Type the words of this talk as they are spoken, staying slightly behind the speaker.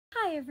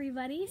Hi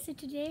everybody, so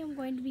today I'm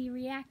going to be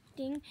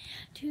reacting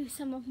to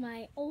some of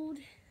my old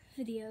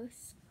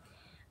videos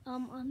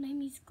on my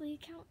Musically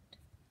account.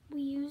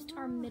 We used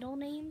our middle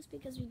names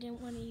because we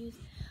didn't want to use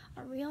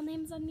our real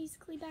names on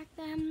Musically back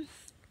then.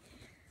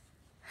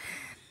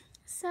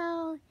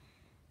 So,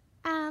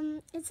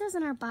 it says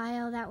in our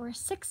bio that we're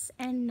 6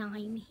 and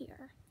 9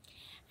 here,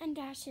 and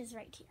Dash is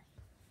right here.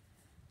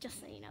 Just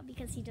so you know,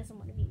 because he doesn't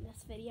want to be in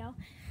this video.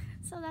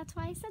 So that's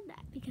why I said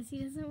that, because he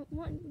didn't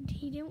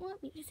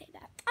want me to say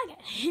that.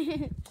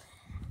 Okay.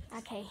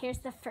 Okay, here's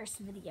the first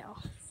video.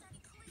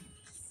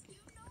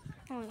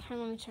 Oh,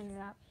 let me turn it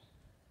up.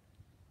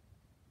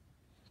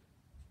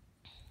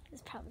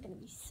 It's probably gonna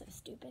be so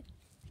stupid.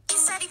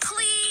 Daddy,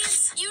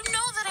 please. You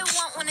know that I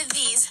want one of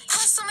these.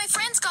 Plus, all my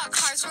friends got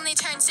cars when they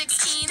turned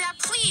 16. Dad,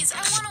 please.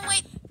 I want to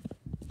wait.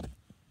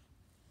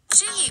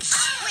 Jeep.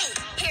 Wait,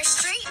 hair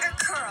straight or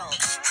curled?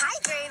 Hi,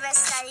 very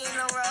best daddy in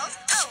the world.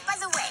 Oh, by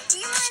the way, do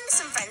you mind if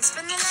some friends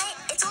spend the night?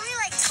 It's only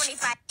like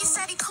 25.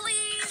 Daddy,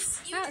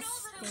 please. You know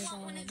that I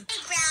want one of these.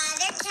 Hey,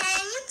 brother,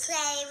 can you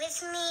play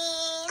with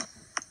me?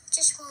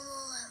 Just one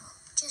more level.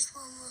 Just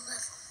one more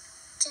level.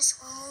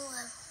 Just one more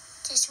level.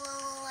 Just one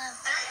more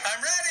level.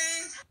 I'm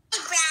ready.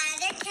 Hey,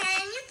 brother,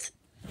 can you?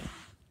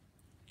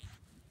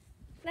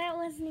 That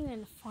wasn't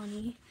even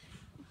funny.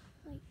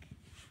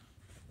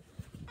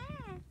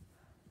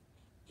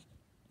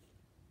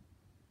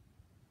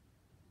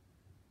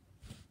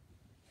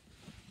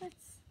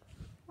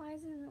 Why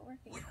isn't it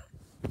working?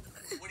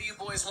 What do you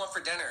boys want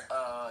for dinner?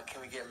 Can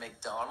we get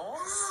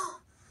McDonald's?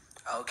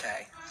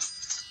 Okay.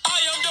 I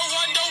am the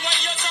one, the way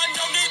your son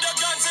don't need a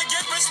gun to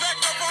get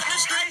respect up on the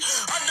street.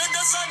 Under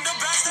the sun, the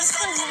bastards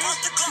come from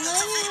out the closet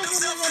to feed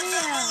themselves and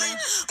family.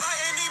 By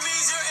any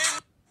means, you're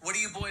in. What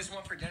do you boys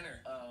want for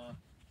dinner? Oh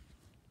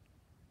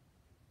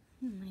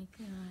my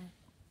god.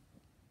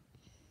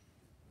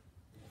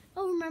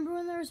 Oh, remember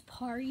when there was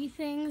party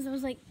things? It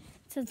was like,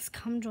 it says,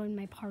 come join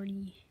my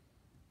party.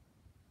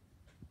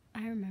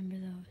 I remember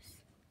those.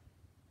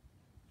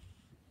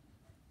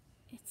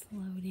 It's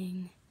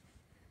loading.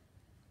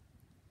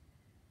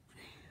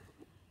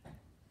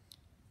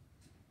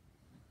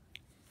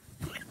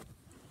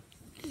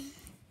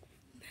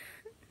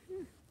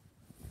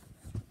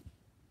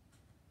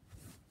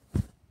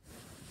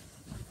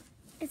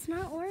 It's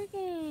not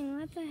working.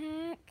 What the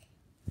heck?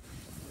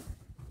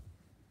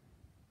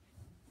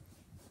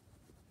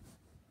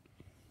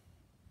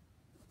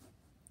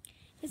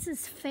 This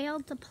has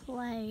failed to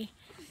play.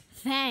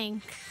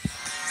 Thank.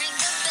 Ring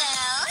the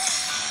bell.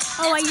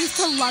 Oh, I used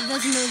to love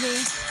this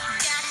movie.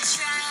 Gotta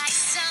try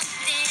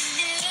something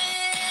new.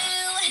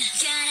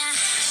 Gotta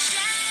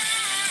try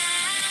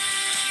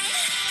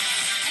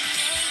and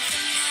make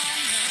the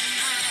moment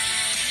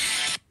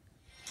mine.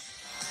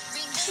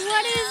 Ring the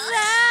What is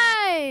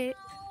that?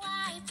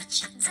 Why, but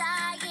you're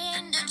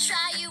dying to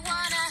try. You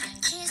wanna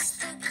kiss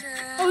the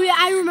girl. Oh yeah,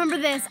 I remember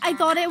this. I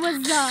thought it was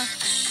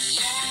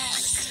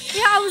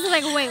yeah, I was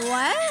like, wait,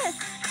 what?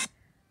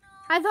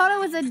 I thought it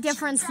was a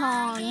different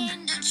song.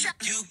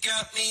 You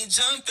got me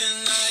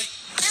jumping like.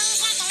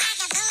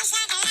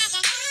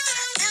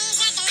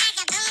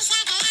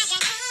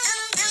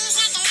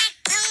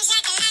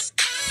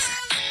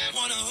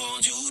 Wanna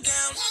hold you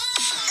down.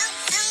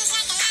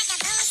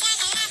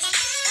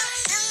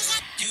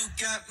 You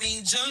got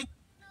me jumping.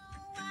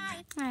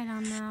 I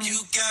don't know. You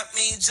got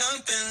me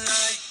jumping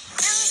like.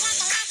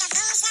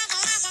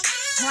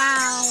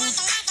 Wow.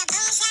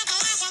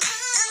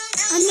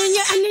 And then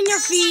your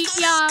feet,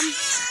 yeah,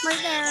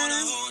 right there.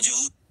 Wanna hold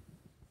you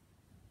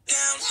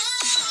down.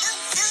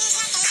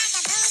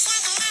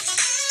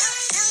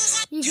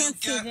 You can't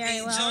see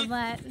very well,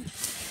 but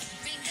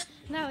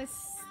that was.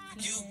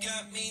 You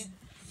got me.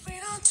 We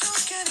don't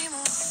talk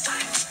anymore.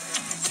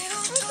 We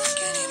don't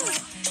talk anymore.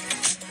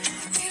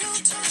 We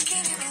don't talk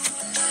anymore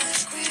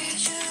like we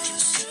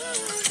used to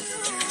do.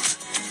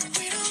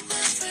 We don't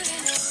laugh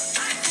anymore.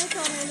 I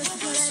told her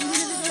this is what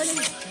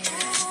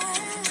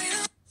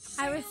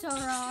I was so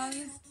wrong.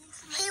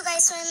 Hey, you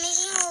guys, so I'm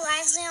making a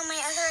lively on my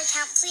other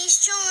account. Please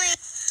join.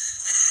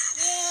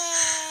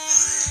 Yeah.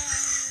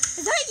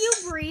 Is that you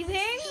breathing?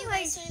 Hey, you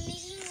Like, guys, so I'm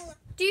making a...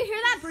 do you hear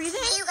that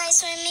breathing? Hey, you guys,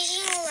 so I'm making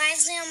a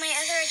lively on my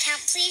other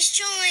account. Please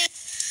join.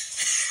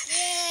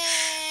 Yeah.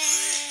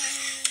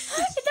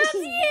 That's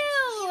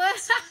you!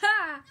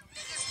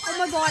 Oh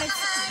my god, it's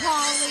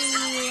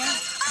Holly.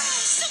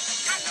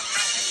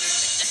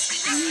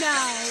 No.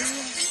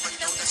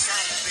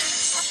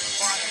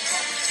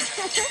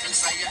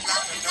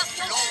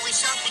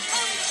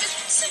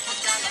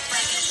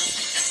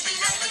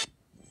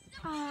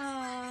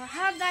 Oh,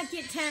 how'd that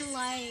get 10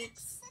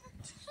 likes?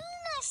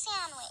 Tuna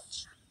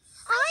sandwich.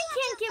 I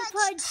can't get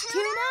fudge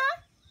tuna.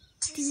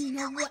 Do you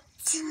know what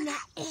tuna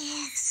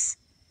is?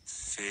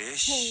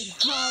 Fish. Hey,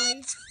 Holly.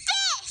 It's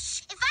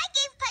fish. If I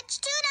gave Pudge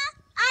tuna,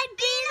 I'd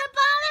be an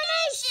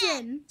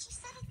abomination. she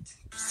said it.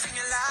 Sing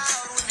it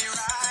loud with me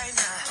right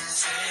now.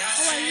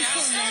 Oh, I used to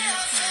love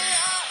that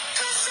song.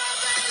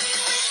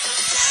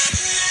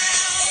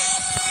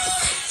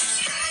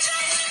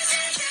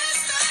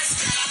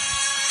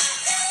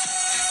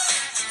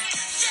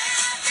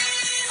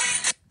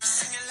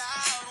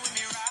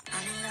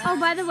 Oh,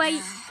 by the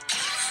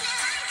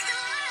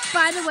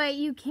way,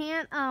 you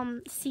can't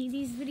see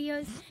these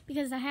videos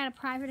because I had a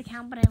private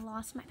account, but I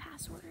lost my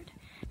password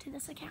to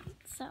this account.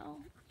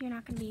 So you're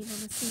not going to be able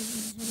to see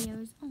these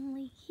videos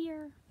only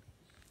here.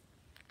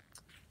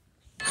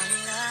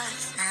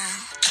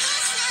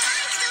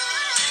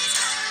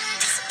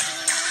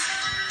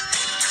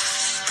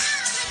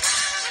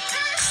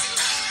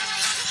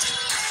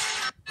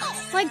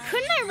 Like,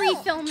 couldn't I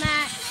refilm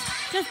that?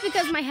 Just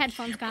because my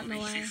headphones got in the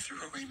way. You threw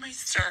away my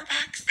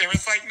Starbucks. There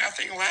was like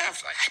nothing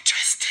left. I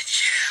trusted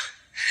you.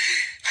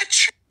 I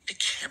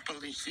can't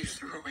believe you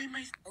threw away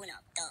my...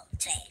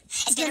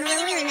 It's been a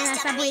really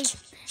messed up week.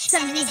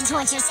 70s and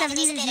torture,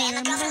 70s and pain.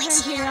 My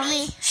mother's cheated on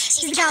me.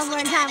 She's the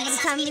California time, but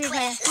it's time to be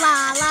clear.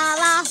 La, la,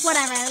 la,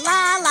 whatever.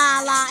 La,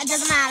 la, la, it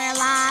doesn't matter.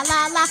 La,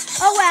 la, la.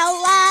 Oh, well,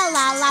 la,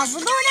 la, la. We're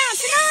going out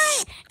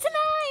tonight.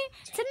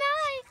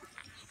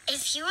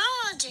 If you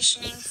are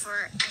auditioning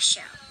for a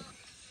show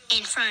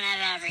in front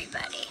of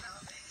everybody,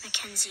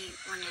 Mackenzie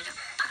wanted a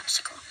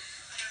popsicle.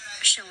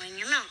 Showing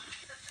your mom.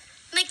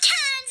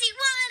 Mackenzie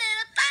wanted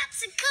a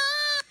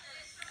popsicle.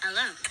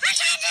 Hello.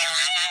 Mackenzie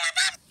wanted a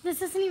popsicle.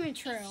 This isn't even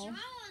true. Hey,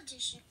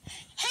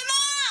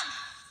 Mom!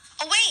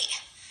 Oh, wait.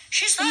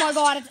 She's Oh my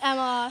god, it's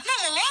Emma.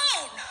 Mom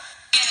alone.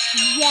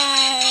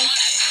 Yes.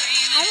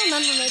 I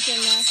remember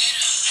making this.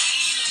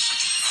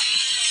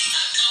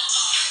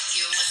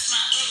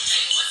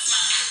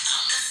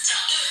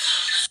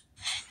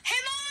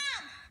 Hey,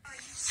 Mom!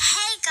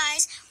 Hey,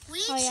 guys. We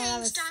Oh yeah, that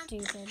was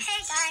changed on... stupid.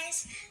 Hey,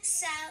 guys.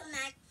 So,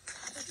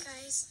 Hey,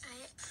 guys,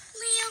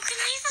 Leo, can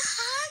I have a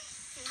hug?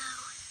 No.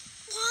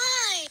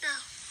 Why? No.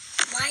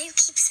 Why do you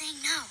keep saying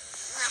no?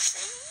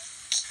 Nothing.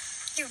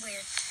 You're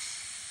weird.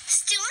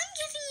 Still, I'm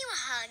giving you a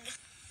hug.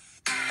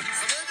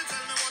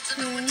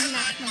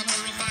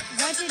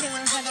 What you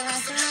doing for the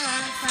rest of the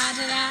life?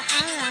 Roger that,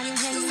 I'm you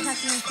taking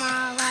customer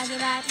small. Roger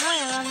that,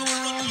 roll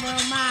over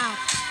a mile.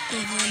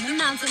 Give him the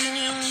mountain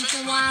and for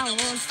a while.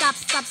 Stop,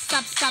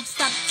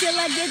 till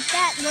I get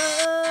that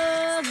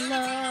love.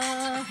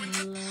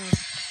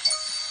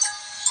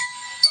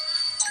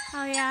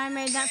 Oh yeah, I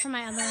made that for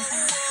my other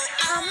account.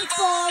 I'm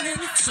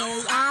 40, so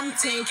I'm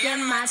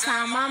taking my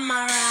time on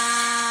my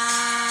ride.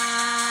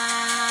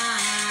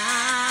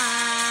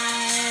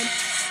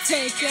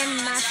 Taking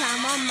my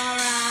time on my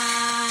ride.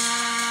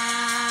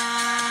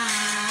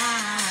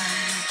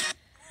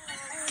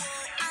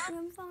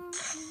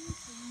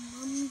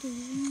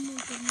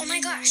 Oh my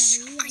gosh,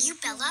 are you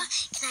Bella?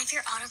 Can I have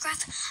your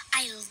autograph?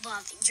 I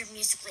love your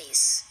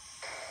musicallys.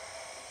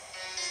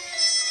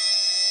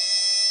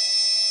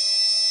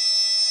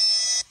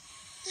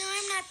 No,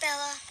 I'm not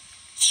Bella.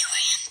 You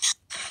am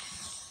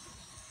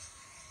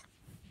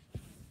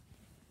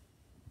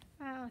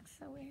Bella. That looks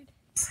so weird.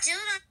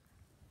 Still not.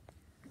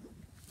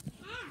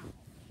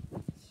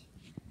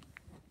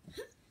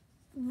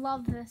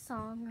 Love this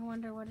song. I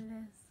wonder what it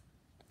is.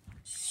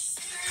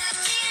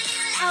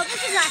 Oh,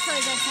 this is actually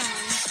a good song.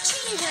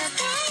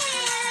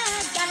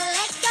 Gotta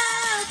let go,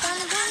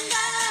 gonna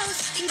go.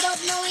 We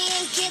both know we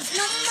ain't kids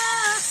no more.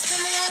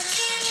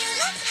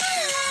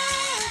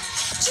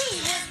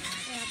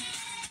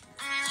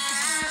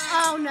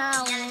 Oh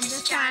no, I'm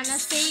just trying to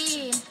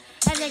see if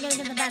they're gonna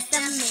get the best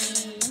of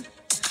me.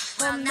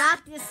 Well,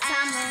 not this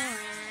time around.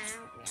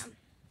 Yeah.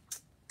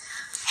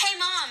 Hey,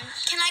 Mom,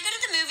 can I go to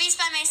the movies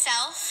by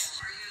myself?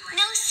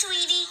 No,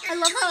 sweetie, I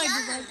you're love too how I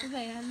young. did like the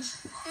band.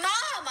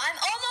 Mom, I'm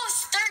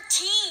almost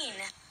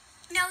 13.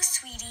 No,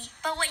 sweetie,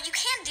 but what you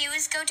can do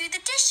is go do the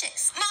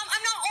dishes. Mom,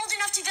 I'm not old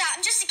enough to do that.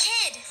 I'm just a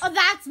kid. Oh,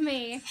 that's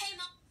me. Hey,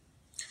 Mom.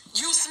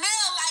 You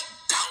smell like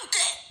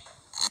donkey.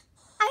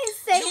 I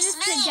say this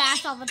to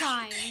Dash all the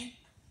time.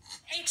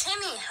 Hey,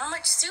 Timmy, how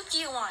much soup do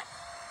you want?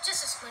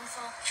 Just a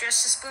spoonful.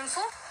 Just a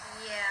spoonful?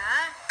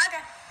 Yeah.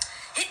 Okay.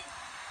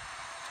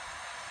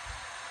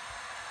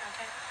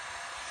 Okay.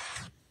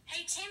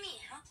 Hey, Timmy,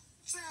 huh?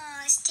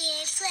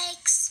 Frosted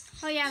Flakes.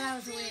 Oh yeah, that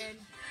was weird.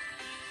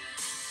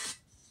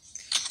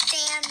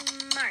 Fan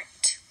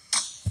Mart.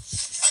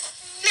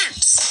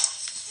 Maps.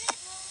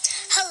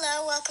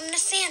 Hello, welcome to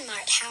Fan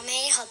Mart. How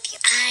may I help you?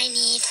 I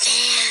need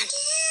fan.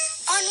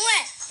 On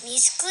what?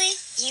 Musically?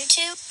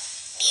 YouTube?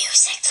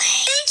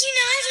 Musically. Thank you,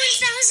 now I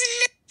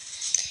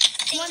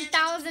have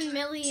 1,000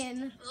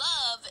 million.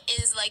 Love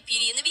is like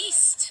Beauty and the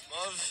Beast.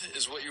 Love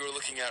is what you are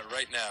looking at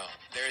right now.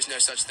 There is no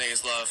such thing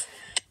as love.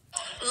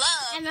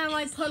 Love. And then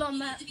like put on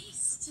the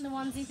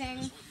onesie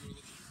thing.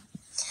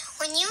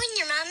 When you and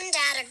your mom and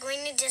dad are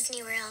going to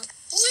Disney World.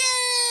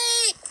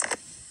 Yay!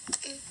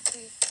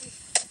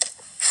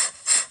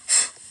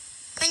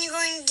 When you're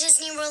going to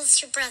Disney World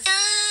with your brother.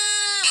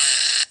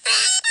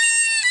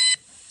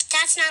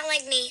 That's not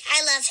like me.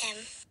 I love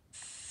him.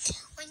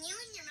 When you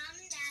and your mom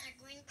and dad are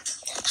going...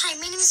 Hi,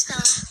 my name is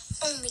Bella.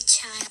 Only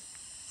child.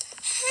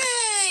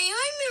 Hey,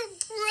 I'm your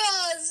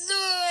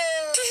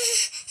brother.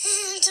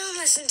 Don't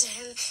listen to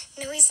him.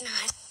 No, he's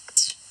not.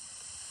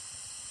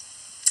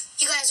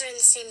 You guys are in the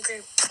same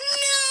group. No!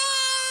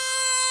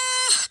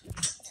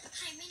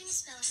 Hi, my name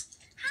is Bella.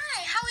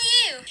 Hi, how are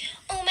you?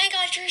 Oh my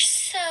god, you're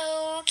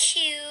so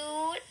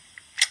cute.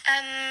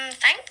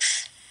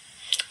 Thanks.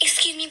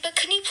 Excuse me, but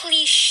can you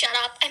please shut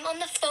up? I'm on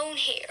the phone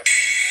here.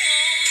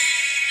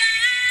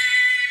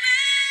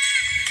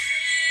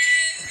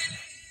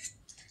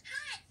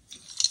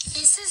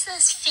 This is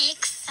this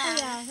fake phone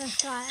my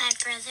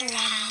brother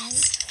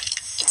has.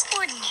 It's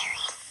ordinary.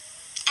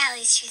 At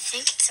least you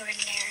think it's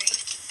ordinary.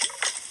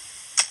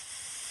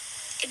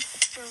 It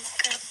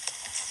broke up.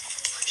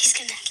 He's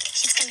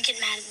gonna get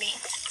mad at me.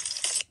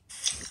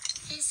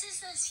 This is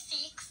this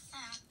fake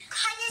phone.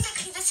 Hi,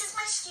 Musically. This is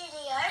my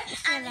studio.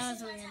 And that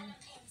this was is weird.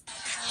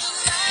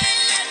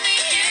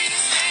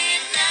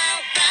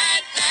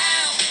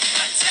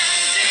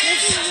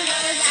 This is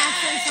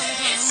actually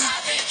summertime.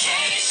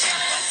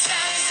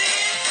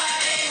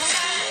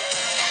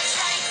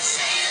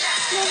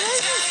 No,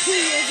 this was 2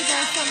 years ago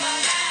summer.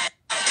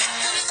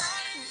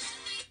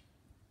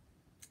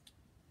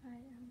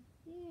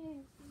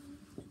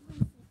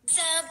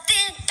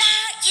 Something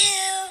about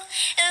you,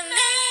 it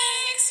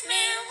makes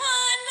me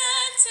wanna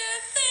do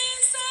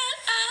things that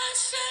I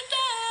should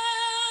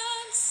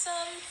done.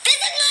 This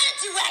is not a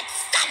duet,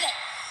 stop it!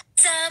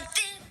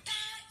 Something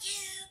about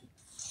you.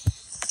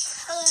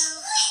 Hello.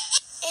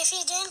 If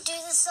you didn't do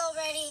this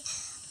already,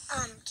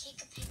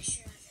 take a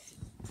picture of it.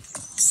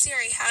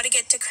 Siri, how to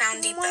get to Crown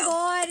Oh Depot. my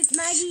god, it's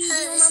Maggie. Do you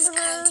This is remember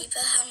Crown her? Depot.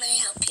 How may I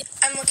help you?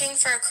 I'm looking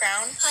for a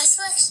crown. Our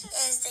selection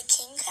is the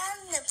King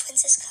Crown, the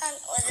Princess Crown,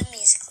 or the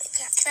Musically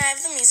Crown. Can I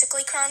have the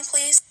Musically crown,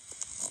 please?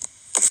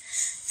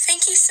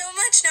 Thank you so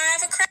much. Now I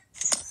have a crown.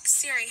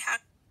 Siri, how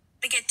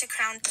to get to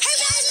Crown Depot. Hey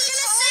guys, we're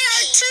gonna say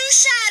our 2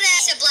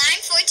 shout-outs.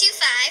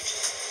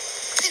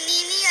 Sublime425,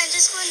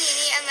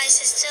 Panini_Nini, and my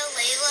sister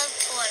Layla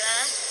Porter.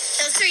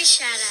 Those 3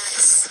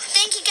 shout-outs.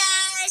 Thank you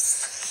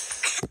guys.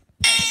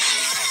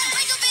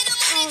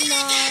 Oh no.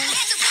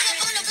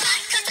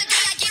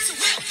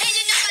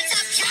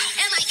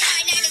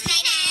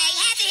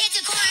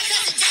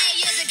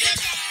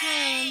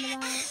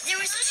 There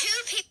was 2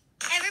 people.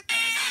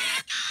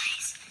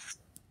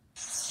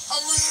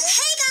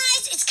 Hey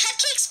guys, it's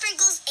Cupcake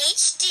Sprinkles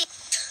HD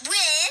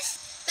with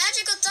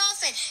Magical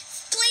Dolphin.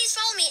 Please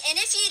follow me, and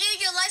if you do,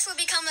 your life will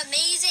become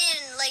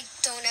amazing, like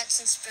donuts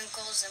and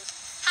sprinkles. And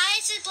hi,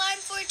 it's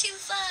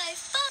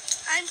Blind425.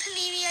 I'm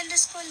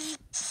Panini_Nini.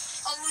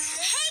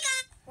 Hey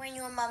guys. When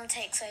your mom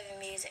takes over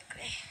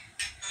Musically.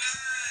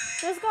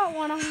 This got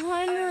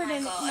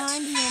 190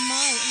 likes.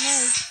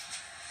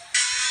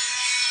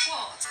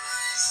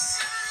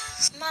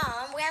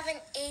 Mom, we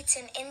haven't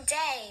eaten in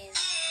days.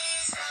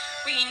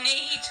 We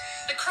need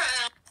the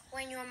crown.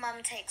 When your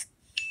mom takes.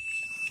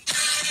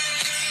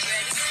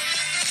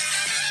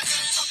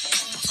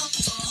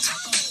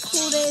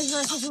 School days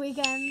versus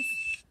weekends.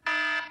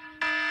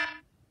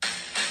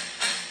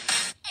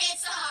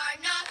 It's a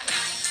hard knock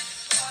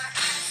life for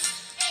us.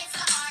 It's a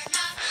hard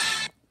knock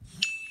life.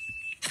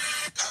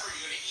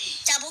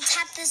 Double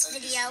tap this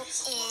video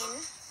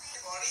in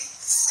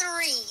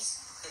 3,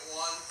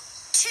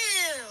 2,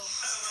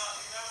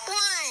 1.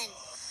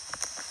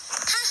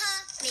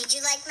 Haha, made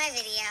you like my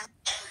video.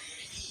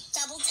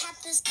 Double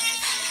tap this.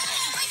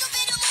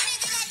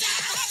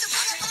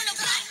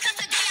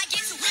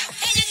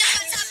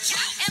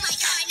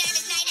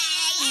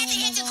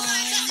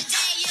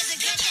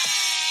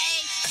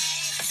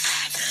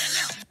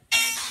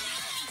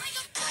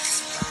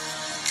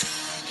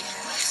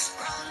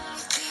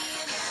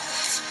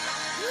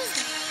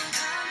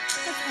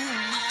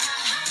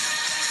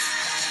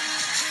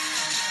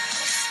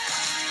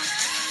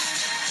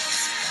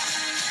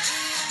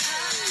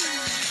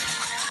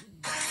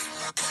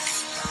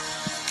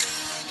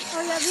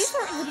 Oh yeah, these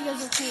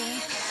videos are cool.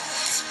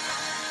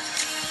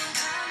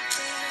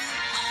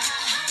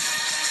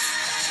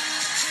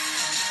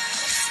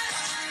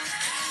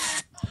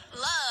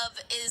 Love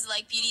is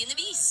like Beauty and the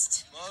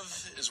Beast.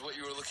 Love is what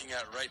you are looking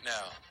at right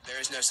now. There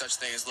is no such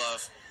thing as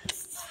love.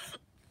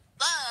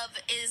 Love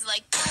is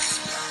like...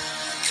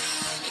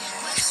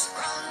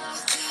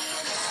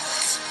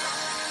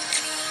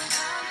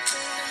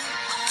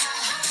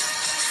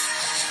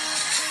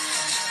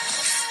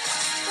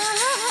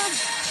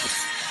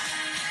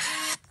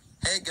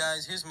 Hey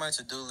guys, here's my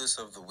to-do list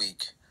of the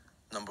week.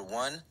 Number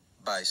 1,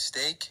 buy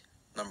steak.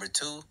 Number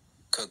 2,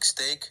 cook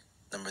steak.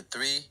 Number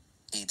 3,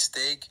 eat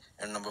steak.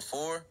 And number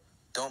 4,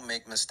 don't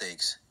make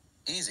mistakes.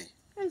 Easy.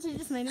 And she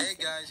just made Hey it.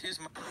 guys, here's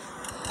my...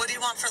 What do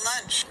you want for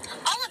lunch?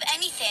 All of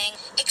anything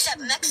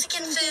except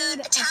Mexican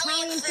food,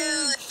 Italian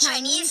food,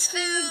 Chinese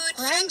food,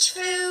 French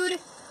food.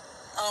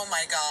 Oh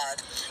my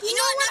god. You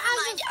know what? Never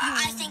mind.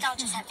 I think I'll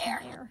just have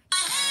air.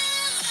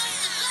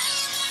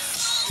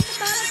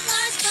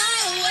 Butterflies fly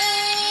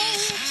away,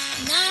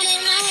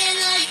 nodding my head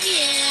like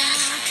yeah,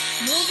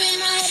 moving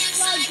my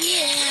hips like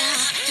yeah,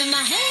 with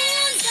my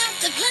hands up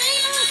to play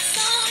my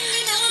song,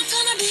 you know it's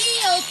gonna be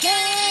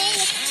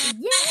okay,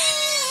 yeah.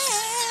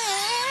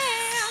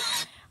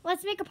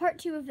 Let's make a part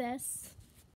 2 of this.